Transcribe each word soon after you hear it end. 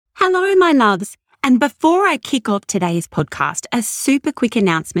Hello, my loves. And before I kick off today's podcast, a super quick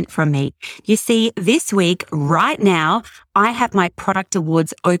announcement from me. You see, this week, right now, I have my product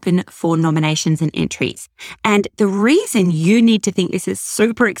awards open for nominations and entries. And the reason you need to think this is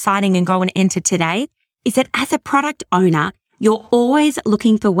super exciting and go and enter today is that as a product owner, you're always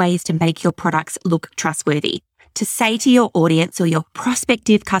looking for ways to make your products look trustworthy, to say to your audience or your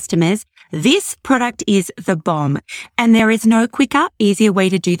prospective customers, this product is the bomb. And there is no quicker, easier way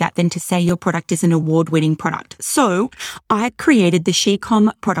to do that than to say your product is an award-winning product. So I created the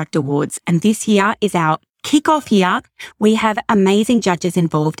SheCom Product Awards, and this year is our kickoff year. We have amazing judges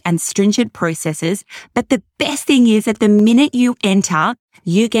involved and stringent processes. But the best thing is that the minute you enter,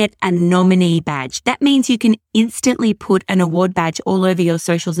 you get a nominee badge. That means you can instantly put an award badge all over your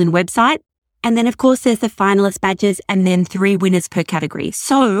socials and website. And then, of course, there's the finalist badges and then 3 winners per category.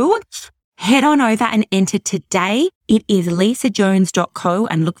 So head on over and enter today. It is lisajones.co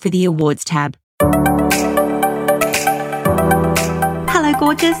and look for the awards tab. Hello,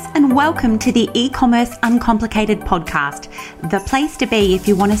 gorgeous, and welcome to the E-commerce Uncomplicated podcast, the place to be if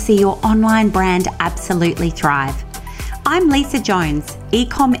you want to see your online brand absolutely thrive. I'm Lisa Jones,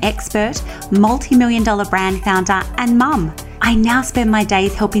 e-com expert, multi-million-dollar brand founder, and mum. I now spend my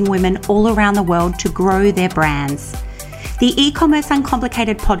days helping women all around the world to grow their brands. The E-commerce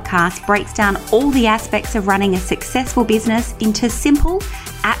Uncomplicated podcast breaks down all the aspects of running a successful business into simple,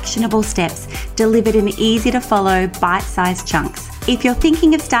 actionable steps delivered in easy to follow, bite-sized chunks. If you're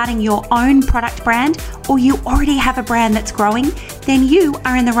thinking of starting your own product brand or you already have a brand that's growing, then you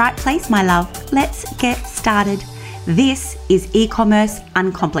are in the right place, my love. Let's get started. This is E-commerce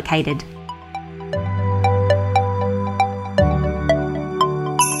Uncomplicated.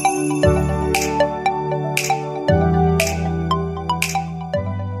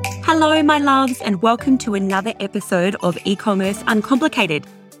 Hello, my loves, and welcome to another episode of E-commerce Uncomplicated.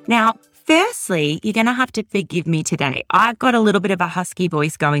 Now, firstly, you're going to have to forgive me today. I've got a little bit of a husky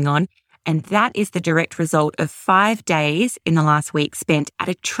voice going on, and that is the direct result of 5 days in the last week spent at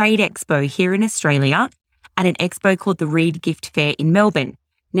a trade expo here in Australia at an expo called the Reed Gift Fair in Melbourne.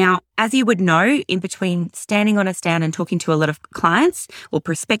 Now, as you would know, in between standing on a stand and talking to a lot of clients or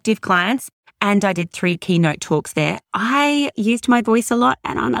prospective clients, and I did 3 keynote talks there, I used my voice a lot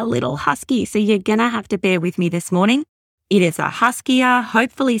and I'm a little husky. So you're going to have to bear with me this morning. It is a huskier,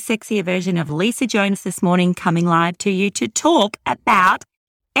 hopefully sexier version of Lisa Jones this morning coming live to you to talk about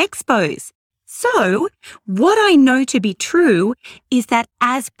expos. So what I know to be true is that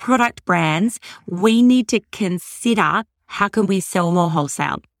as product brands, we need to consider how can we sell more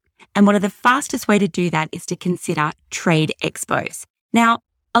wholesale? And one of the fastest way to do that is to consider trade expos. Now,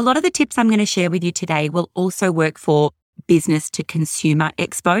 a lot of the tips I'm going to share with you today will also work for business to consumer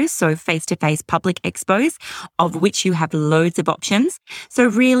expos, so face-to-face public expos, of which you have loads of options. So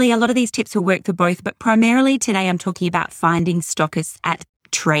really, a lot of these tips will work for both, but primarily today I'm talking about finding stockists at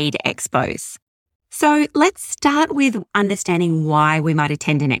trade expos. So let's start with understanding why we might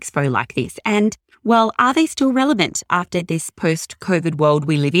attend an expo like this. And well, are they still relevant after this post-COVID world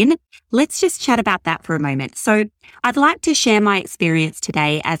we live in? Let's just chat about that for a moment. So I'd like to share my experience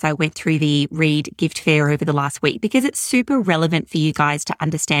today as I went through the Reed Gift Fair over the last week because it's super relevant for you guys to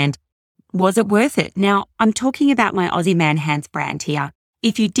understand, was it worth it? Now, I'm talking about my Aussie Man Hands brand here.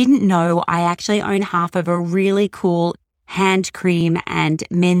 If you didn't know, I actually own half of a really cool hand cream and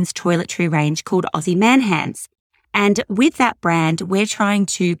men's toiletry range called Aussie Man Hands. And with that brand, we're trying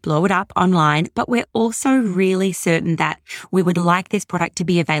to blow it up online, but we're also really certain that we would like this product to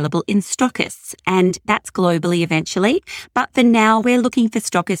be available in stockists, and that's globally eventually. But for now, we're looking for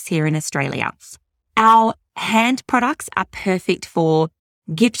stockists here in Australia. Our hand products are perfect for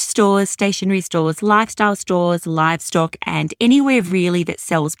gift stores, stationery stores, lifestyle stores, livestock, and anywhere really that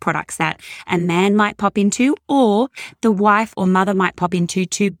sells products that a man might pop into or the wife or mother might pop into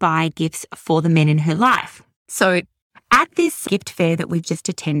to buy gifts for the men in her life. So at this gift fair that we've just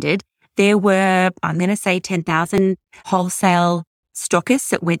attended, there were, I'm going to say 10,000 wholesale stockists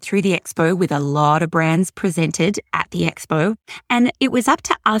that went through the expo with a lot of brands presented at the expo. And it was up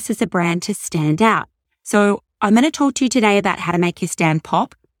to us as a brand to stand out. So I'm going to talk to you today about how to make your stand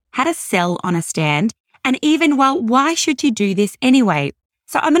pop, how to sell on a stand, and even, well, why should you do this anyway?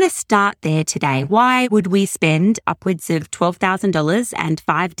 So I'm going to start there today. Why would we spend upwards of $12,000 and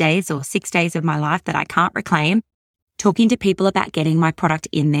 5 days or 6 days of my life that I can't reclaim talking to people about getting my product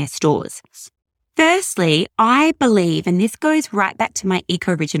in their stores? Firstly, I believe, and this goes right back to my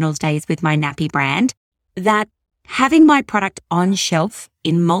Eco Originals days with my nappy brand, that having my product on shelf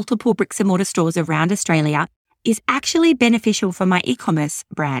in multiple bricks and mortar stores around Australia is actually beneficial for my e-commerce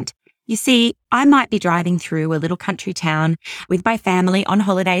brand. You see, I might be driving through a little country town with my family on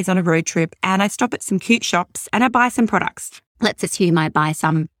holidays on a road trip, and I stop at some cute shops and I buy some products. Let's assume I buy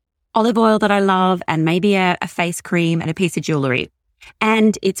some olive oil that I love and maybe a face cream and a piece of jewelry.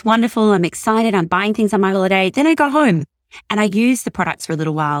 And it's wonderful. I'm excited. I'm buying things on my holiday. Then I go home and I use the products for a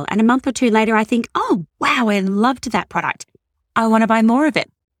little while. And a month or two later, I think, oh, wow, I loved that product. I want to buy more of it.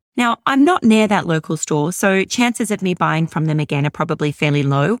 Now, I'm not near that local store, so chances of me buying from them again are probably fairly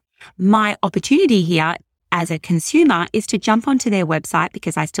low. My opportunity here as a consumer is to jump onto their website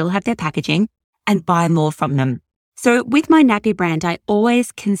because I still have their packaging and buy more from them. So with my nappy brand, I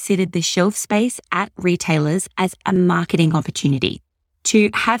always considered the shelf space at retailers as a marketing opportunity to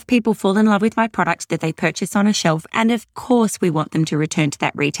have people fall in love with my products that they purchase on a shelf. And of course, we want them to return to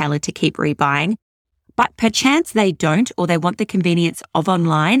that retailer to keep rebuying. But perchance they don't, or they want the convenience of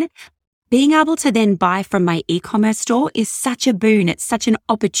online. Being able to then buy from my e-commerce store is such a boon. It's such an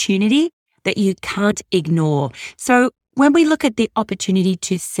opportunity that you can't ignore. So when we look at the opportunity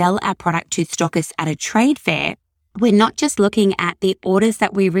to sell our product to stockists at a trade fair, we're not just looking at the orders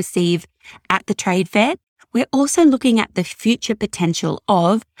that we receive at the trade fair. We're also looking at the future potential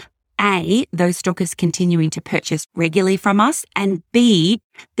of A, those stockists continuing to purchase regularly from us, and B,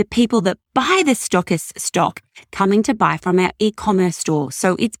 the people that buy the stockist stock coming to buy from our e-commerce store.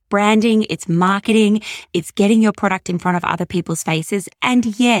 So it's branding, it's marketing, it's getting your product in front of other people's faces.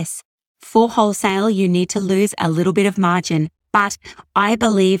 And yes, for wholesale, you need to lose a little bit of margin, but I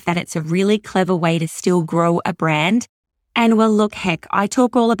believe that it's a really clever way to still grow a brand. And well, look, heck, I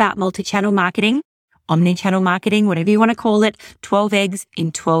talk all about multi-channel marketing, omni-channel marketing, whatever you want to call it, 12 eggs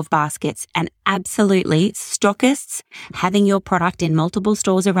in 12 baskets. And absolutely, stockists having your product in multiple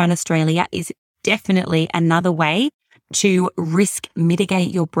stores around Australia is definitely another way to risk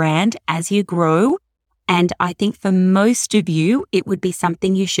mitigate your brand as you grow. And I think for most of you, it would be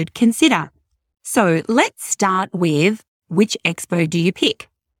something you should consider. So let's start with, which expo do you pick?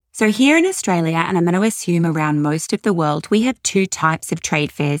 So here in Australia, and I'm going to assume around most of the world, we have two types of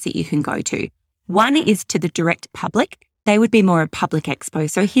trade fairs that you can go to. One is to the direct public. They would be more a public expo.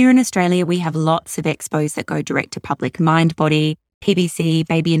 So here in Australia, we have lots of expos that go direct to public. Mind Body, PBC,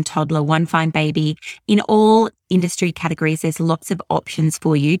 Baby and Toddler, One Fine Baby. In all industry categories, there's lots of options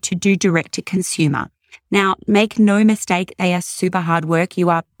for you to do direct to consumer. Now, make no mistake, they are super hard work. You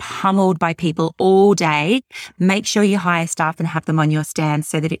are pummeled by people all day. Make sure you hire staff and have them on your stand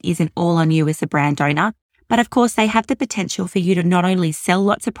so that it isn't all on you as a brand owner. But of course, they have the potential for you to not only sell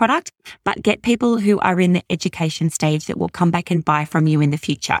lots of product, but get people who are in the education stage that will come back and buy from you in the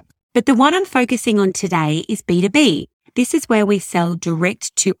future. But the one I'm focusing on today is B2B. This is where we sell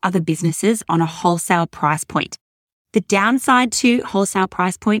direct to other businesses on a wholesale price point. The downside to wholesale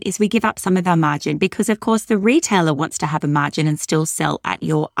price point is we give up some of our margin because, of course, the retailer wants to have a margin and still sell at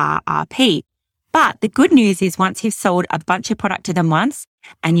your RRP. But the good news is once you've sold a bunch of product to them once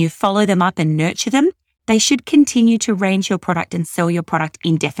and you follow them up and nurture them, they should continue to range your product and sell your product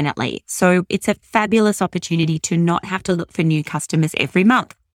indefinitely. So it's a fabulous opportunity to not have to look for new customers every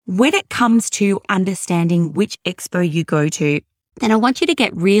month. When it comes to understanding which expo you go to, then I want you to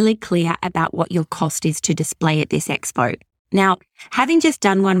get really clear about what your cost is to display at this expo. Now, having just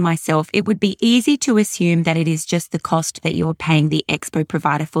done one myself, it would be easy to assume that it is just the cost that you're paying the expo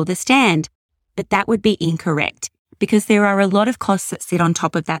provider for the stand, but that would be incorrect because there are a lot of costs that sit on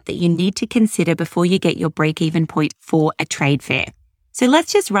top of that you need to consider before you get your break-even point for a trade fair. So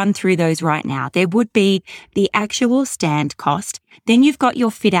let's just run through those right now. There would be the actual stand cost. Then you've got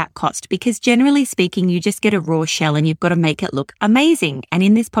your fit out cost because generally speaking, you just get a raw shell and you've got to make it look amazing. And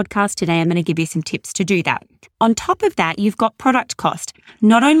in this podcast today, I'm going to give you some tips to do that. On top of that, you've got product cost,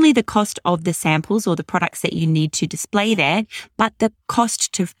 not only the cost of the samples or the products that you need to display there, but the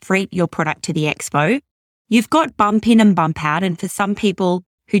cost to freight your product to the expo. You've got bump in and bump out. And for some people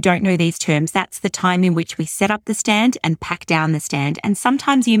who don't know these terms, that's the time in which we set up the stand and pack down the stand. And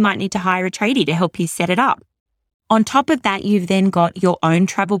sometimes you might need to hire a tradie to help you set it up. On top of that, you've then got your own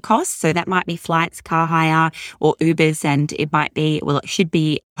travel costs. So that might be flights, car hire, or Ubers, and it might be, well, it should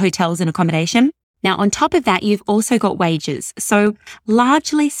be hotels and accommodation. Now, on top of that, you've also got wages. So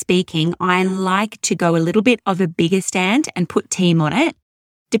largely speaking, I like to go a little bit of a bigger stand and put team on it.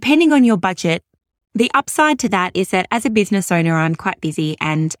 Depending on your budget, the upside to that is that as a business owner, I'm quite busy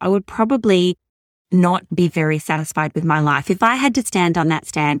and I would probably not be very satisfied with my life. If I had to stand on that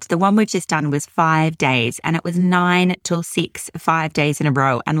stand, the one we've just done was 5 days and it was 9 till 6, 5 days in a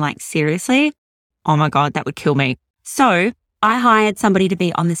row. And like, seriously, oh my God, that would kill me. So I hired somebody to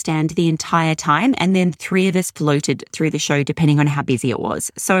be on the stand the entire time. And then 3 of us floated through the show, depending on how busy it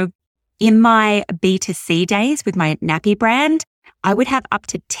was. So in my B2C days with my nappy brand, I would have up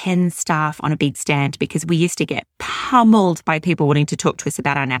to 10 staff on a big stand because we used to get pummeled by people wanting to talk to us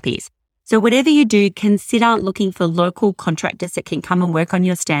about our nappies. So whatever you do, consider looking for local contractors that can come and work on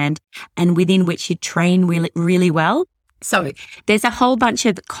your stand and within which you train really, really well. So there's a whole bunch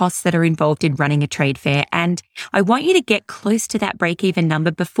of costs that are involved in running a trade fair, and I want you to get close to that break-even number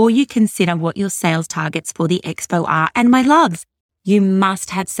before you consider what your sales targets for the expo are. And my loves, you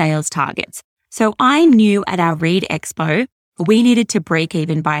must have sales targets. So I knew at our Reed Expo, we needed to break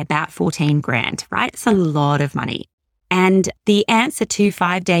even by about 14 grand, right? It's a lot of money. And the answer to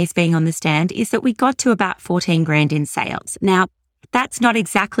 5 days being on the stand is that we got to about 14 grand in sales. Now, that's not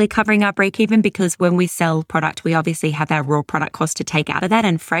exactly covering our break even because when we sell product, we obviously have our raw product cost to take out of that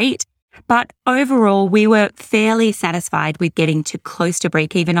and freight. But overall, we were fairly satisfied with getting to close to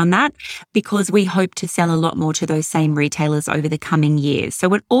break even on that because we hope to sell a lot more to those same retailers over the coming years.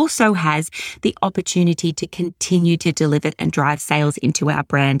 So it also has the opportunity to continue to deliver and drive sales into our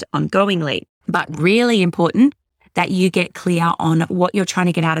brand ongoingly. But really important that you get clear on what you're trying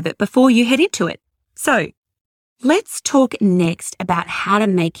to get out of it before you head into it. So let's talk next about how to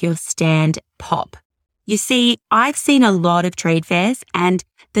make your stand pop. You see, I've seen a lot of trade fairs and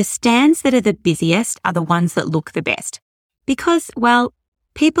the stands that are the busiest are the ones that look the best because, well,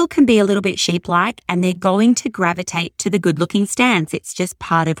 people can be a little bit sheep-like and they're going to gravitate to the good-looking stands. It's just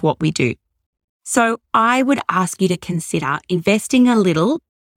part of what we do. So I would ask you to consider investing a little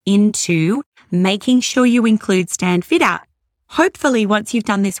into making sure you include stand fit out. Hopefully, once you've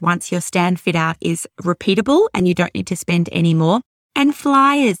done this once, your stand fit out is repeatable and you don't need to spend any more. And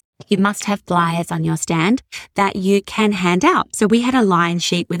flyers. You must have flyers on your stand that you can hand out. So we had a line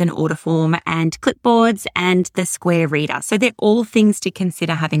sheet with an order form and clipboards and the square reader. So they're all things to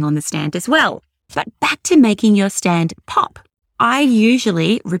consider having on the stand as well. But back to making your stand pop. I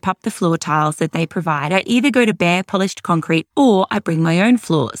usually rip up the floor tiles that they provide. I either go to bare polished concrete or I bring my own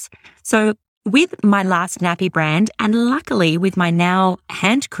floors. So with my last nappy brand and luckily with my now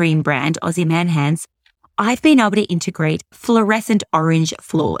hand cream brand, Aussie Man Hands, I've been able to integrate fluorescent orange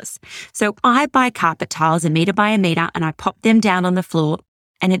floors. So I buy carpet tiles 1 meter by 1 meter and I pop them down on the floor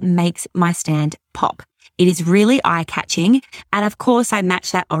and it makes my stand pop. It is really eye-catching. And of course, I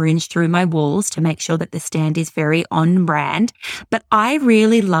match that orange through my walls to make sure that the stand is very on brand. But I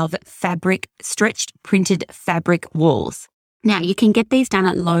really love stretched printed fabric walls. Now, you can get these done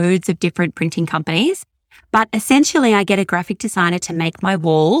at loads of different printing companies. But essentially, I get a graphic designer to make my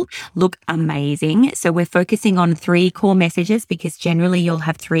wall look amazing. So we're focusing on 3 core messages because generally you'll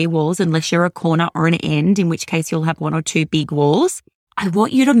have 3 walls unless you're a corner or an end, in which case you'll have 1 or 2 big walls. I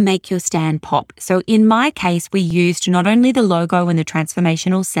want you to make your stand pop. So in my case, we used not only the logo and the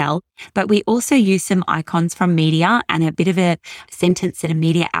transformational cell, but we also used some icons from media and a bit of a sentence that a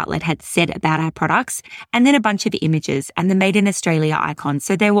media outlet had said about our products, and then a bunch of images and the Made in Australia icons.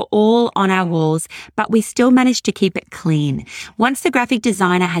 So they were all on our walls, but we still managed to keep it clean. Once the graphic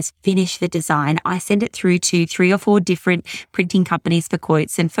designer has finished the design, I send it through to 3 or 4 different printing companies for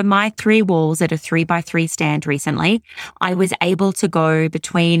quotes. And for my 3 walls at a 3x3 stand recently, I was able to go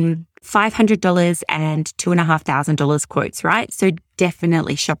between $500 and $2,500 quotes, right? So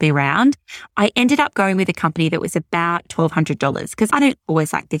definitely shop around. I ended up going with a company that was about $1,200 because I don't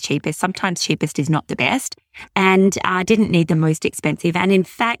always like the cheapest. Sometimes cheapest is not the best, and I didn't need the most expensive. And in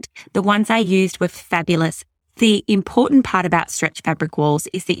fact, the ones I used were fabulous. The important part about stretch fabric walls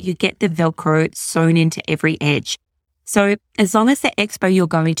is that you get the Velcro sewn into every edge. So as long as the expo you're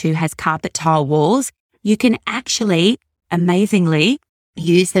going to has carpet tile walls, you can actually amazingly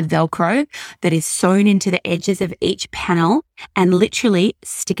use the Velcro that is sewn into the edges of each panel and literally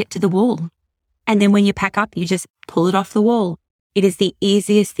stick it to the wall. And then when you pack up, you just pull it off the wall. It is the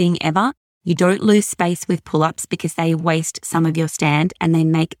easiest thing ever. You don't lose space with pull-ups because they waste some of your stand and they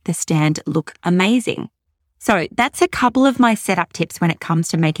make the stand look amazing. So that's a couple of my setup tips when it comes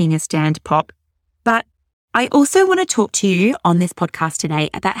to making a stand pop. But I also want to talk to you on this podcast today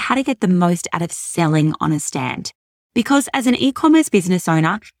about how to get the most out of selling on a stand. Because as an e-commerce business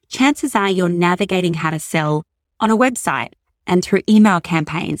owner, chances are you're navigating how to sell on a website and through email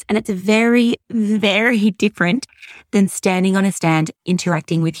campaigns. And it's very, very different than standing on a stand,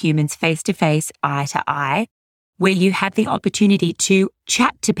 interacting with humans face to face, eye to eye, where you have the opportunity to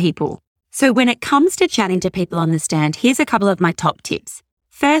chat to people. So when it comes to chatting to people on the stand, here's a couple of my top tips.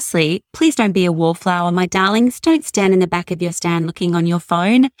 Firstly, please don't be a wallflower, my darlings. Don't stand in the back of your stand looking on your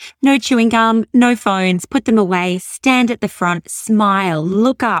phone. No chewing gum, no phones, put them away, stand at the front, smile,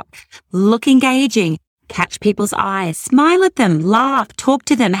 look up, look engaging, catch people's eyes, smile at them, laugh, talk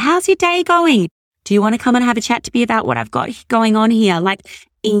to them. How's your day going? Do you want to come and have a chat to me about what I've got going on here? Like,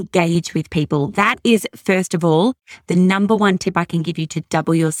 engage with people. That is, first of all, the number one tip I can give you to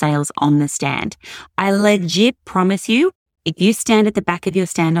double your sales on the stand. I legit promise you, if you stand at the back of your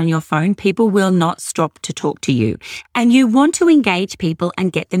stand on your phone, people will not stop to talk to you. And you want to engage people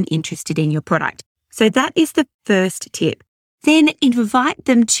and get them interested in your product. So that is the first tip. Then invite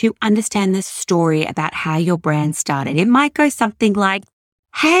them to understand the story about how your brand started. It might go something like,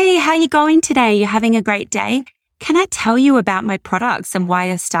 "Hey, how are you going today? You're having a great day? Can I tell you about my products and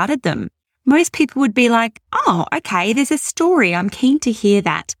why I started them?" Most people would be like, "Oh, okay, there's a story. I'm keen to hear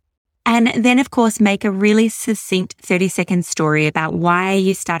that." And then, of course, make a really succinct 30-second story about why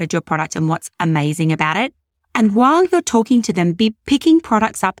you started your product and what's amazing about it. And while you're talking to them, be picking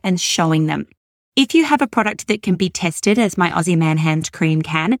products up and showing them. If you have a product that can be tested, as my Aussie Man Hand Cream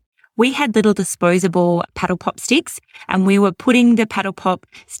can, we had little disposable paddle pop sticks, and we were putting the paddle pop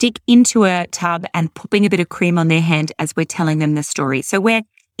stick into a tub and popping a bit of cream on their hand as we're telling them the story. So we're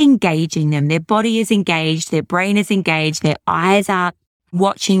engaging them. Their body is engaged, their brain is engaged, their eyes are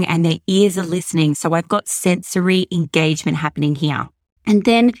watching and their ears are listening. So I've got sensory engagement happening here. And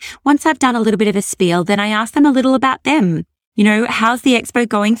then once I've done a little bit of a spiel, then I ask them a little about them. You know, how's the expo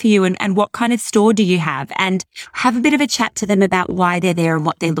going for you and what kind of store do you have? And have a bit of a chat to them about why they're there and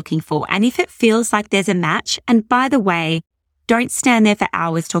what they're looking for. And if it feels like there's a match, and by the way, don't stand there for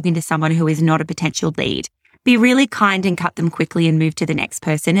hours talking to someone who is not a potential lead. Be really kind and cut them quickly and move to the next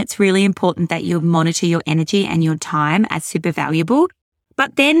person. It's really important that you monitor your energy and your time as super valuable.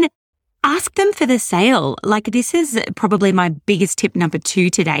 But then ask them for the sale. Like, this is probably my biggest tip number 2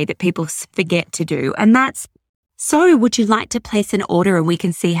 today that people forget to do. And that's, "So would you like to place an order and we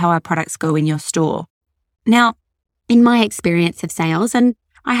can see how our products go in your store?" Now, in my experience of sales, and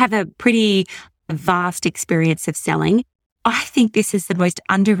I have a pretty vast experience of selling, I think this is the most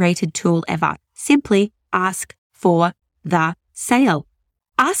underrated tool ever. Simply ask for the sale.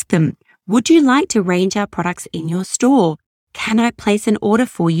 Ask them, "Would you like to range our products in your store? Can I place an order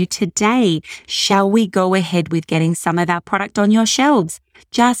for you today? Shall we go ahead with getting some of our product on your shelves?"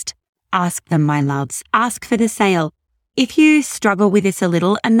 Just ask them, my loves. Ask for the sale. If you struggle with this a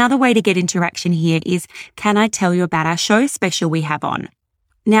little, another way to get interaction here is, "Can I tell you about our show special we have on?"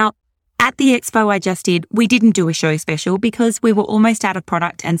 Now, at the expo I just did, we didn't do a show special because we were almost out of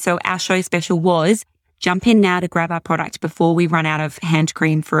product. And so our show special was jump in now to grab our product before we run out of hand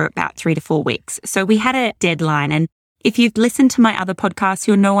cream for about 3 to 4 weeks. So we had a deadline, and if you've listened to my other podcasts,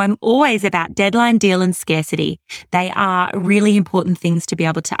 you'll know I'm always about deadline, deal, and scarcity. They are really important things to be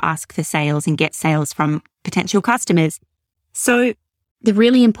able to ask for sales and get sales from potential customers. So the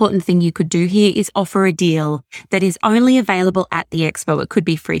really important thing you could do here is offer a deal that is only available at the expo. It could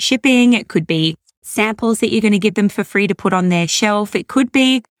be free shipping. It could be samples that you're going to give them for free to put on their shelf. It could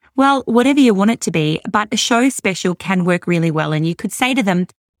be, well, whatever you want it to be, but a show special can work really well. And you could say to them,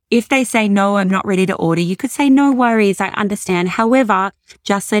 if they say, "No, I'm not ready to order," you could say, "No worries, I understand. However,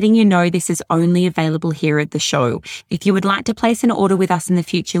 just letting you know this is only available here at the show. If you would like to place an order with us in the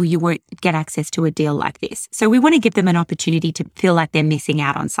future, you won't get access to a deal like this." So we want to give them an opportunity to feel like they're missing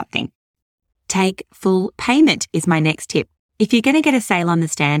out on something. Take full payment is my next tip. If you're going to get a sale on the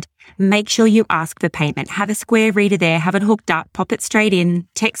stand, make sure you ask for payment. Have a Square reader there, have it hooked up, pop it straight in,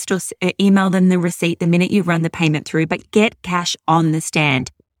 text or email them the receipt the minute you run the payment through, but get cash on the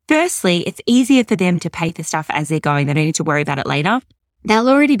stand. Firstly, it's easier for them to pay for stuff as they're going. They don't need to worry about it later. They'll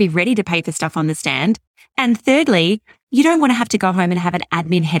already be ready to pay for stuff on the stand. And thirdly, you don't want to have to go home and have an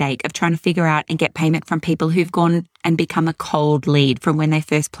admin headache of trying to figure out and get payment from people who've gone and become a cold lead from when they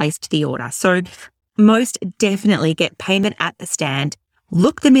first placed the order. So most definitely get payment at the stand,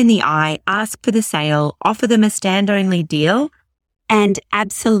 look them in the eye, ask for the sale, offer them a stand-only deal, and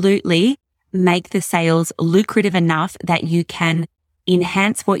absolutely make the sales lucrative enough that you can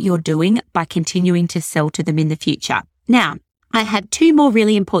enhance what you're doing by continuing to sell to them in the future. Now, I have 2 more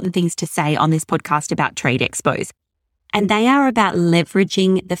really important things to say on this podcast about trade expos, and they are about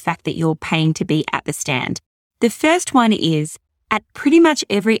leveraging the fact that you're paying to be at the stand. The first one is, at pretty much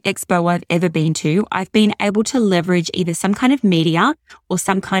every expo I've ever been to, I've been able to leverage either some kind of media or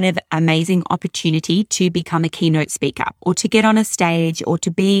some kind of amazing opportunity to become a keynote speaker or to get on a stage or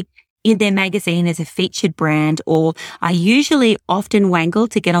to be in their magazine as a featured brand, or I usually often wangle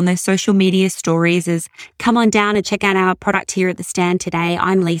to get on those social media stories as, "Come on down and check out our product here at the stand today.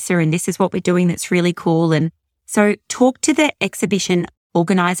 I'm Lisa and this is what we're doing that's really cool." And so talk to the exhibition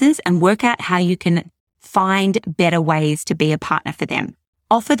organizers and work out how you can find better ways to be a partner for them.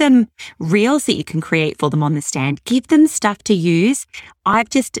 Offer them reels that you can create for them on the stand. Give them stuff to use.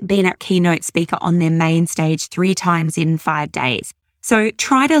 I've just been a keynote speaker on their main stage 3 times in 5 days. So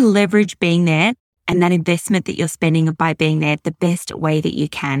try to leverage being there and that investment that you're spending by being there the best way that you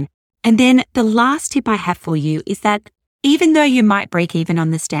can. And then the last tip I have for you is that even though you might break even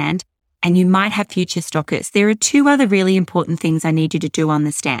on the stand and you might have future stockers, there are two other really important things I need you to do on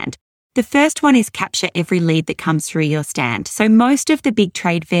the stand. The first one is capture every lead that comes through your stand. So most of the big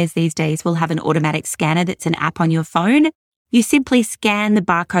trade fairs these days will have an automatic scanner that's an app on your phone. You simply scan the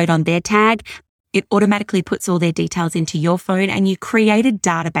barcode on their tag. It automatically puts all their details into your phone and you create a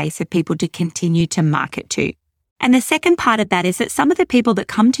database of people to continue to market to. And the second part of that is that some of the people that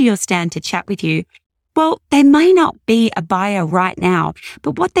come to your stand to chat with you, well, they may not be a buyer right now,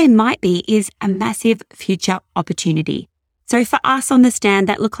 but what they might be is a massive future opportunity. So for us on the stand,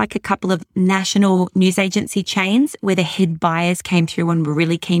 that looked like a couple of national news agency chains where the head buyers came through and were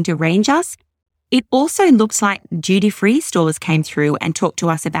really keen to range us. It also looks like duty-free stores came through and talked to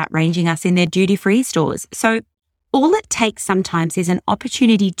us about ranging us in their duty-free stores. So all it takes sometimes is an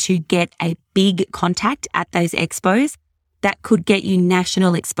opportunity to get a big contact at those expos that could get you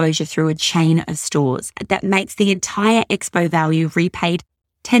national exposure through a chain of stores that makes the entire expo value repaid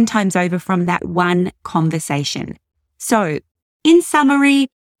 10 times over from that one conversation. So in summary,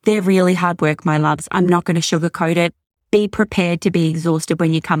 they're really hard work, my loves. I'm not going to sugarcoat it. Be prepared to be exhausted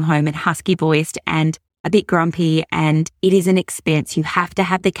when you come home and husky voiced and a bit grumpy, and it is an expense. You have to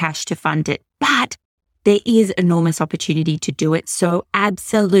have the cash to fund it, but there is enormous opportunity to do it. So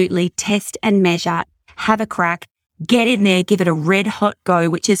absolutely test and measure, have a crack, get in there, give it a red hot go,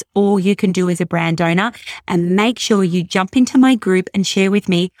 which is all you can do as a brand owner. And make sure you jump into my group and share with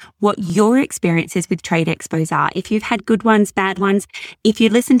me what your experiences with trade expos are. If you've had good ones, bad ones, if you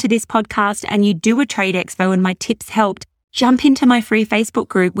listen to this podcast and you do a trade expo and my tips helped, jump into my free Facebook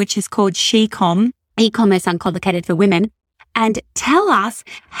group, which is called SheCom, E-commerce Uncomplicated for Women. And tell us,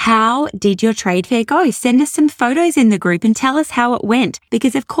 how did your trade fair go? Send us some photos in the group and tell us how it went.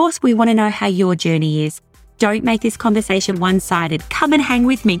 Because of course we want to know how your journey is. Don't make this conversation one-sided. Come and hang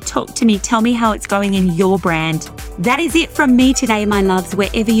with me. Talk to me. Tell me how it's going in your brand. That is it from me today, my loves.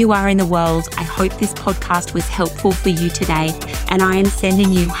 Wherever you are in the world, I hope this podcast was helpful for you today. And I am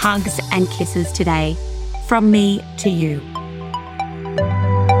sending you hugs and kisses today from me to you.